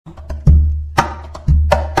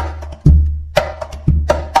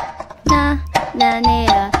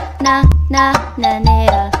na na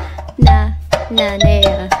nea, na na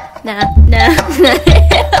nea, na na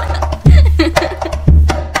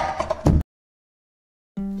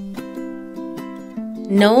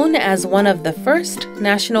Known as one of the first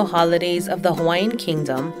national holidays of the Hawaiian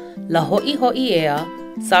Kingdom, Lā Hoʻihoʻi Ea,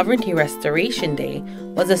 Sovereignty Restoration Day,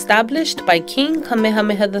 was established by King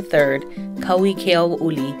Kamehameha III,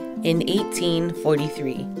 Kauikeaouli, in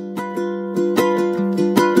 1843.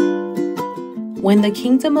 When the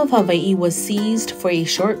Kingdom of Hawaii was seized for a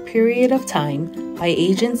short period of time by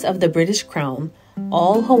agents of the British Crown,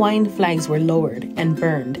 all Hawaiian flags were lowered and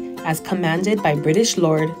burned as commanded by British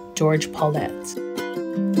Lord George Paulet.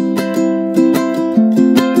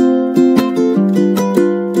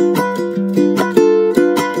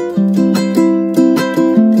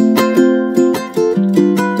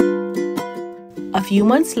 A few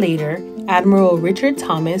months later, Admiral Richard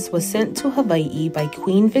Thomas was sent to Hawaii by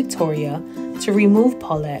Queen Victoria to remove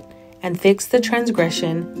Paulet and fix the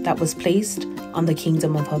transgression that was placed on the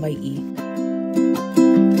Kingdom of Hawaii.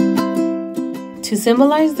 To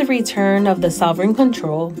symbolize the return of the sovereign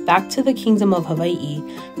control back to the Kingdom of Hawaii,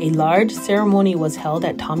 a large ceremony was held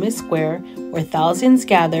at Thomas Square where thousands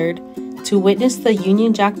gathered to witness the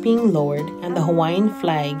Union Jack being lowered and the Hawaiian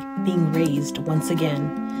flag being raised once again.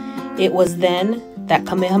 It was then that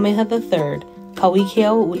Kamehameha III,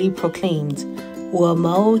 Kauikeaouli, proclaimed, "Ua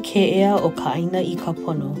mau ke ea o ka ʻaina I ka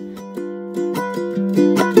pono."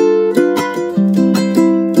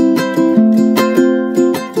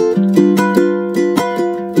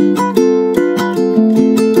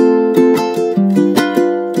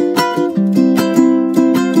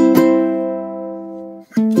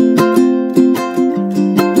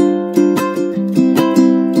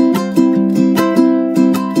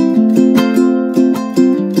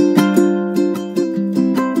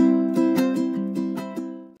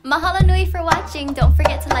 Mahalo nui for watching. Don't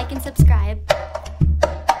forget to like and subscribe.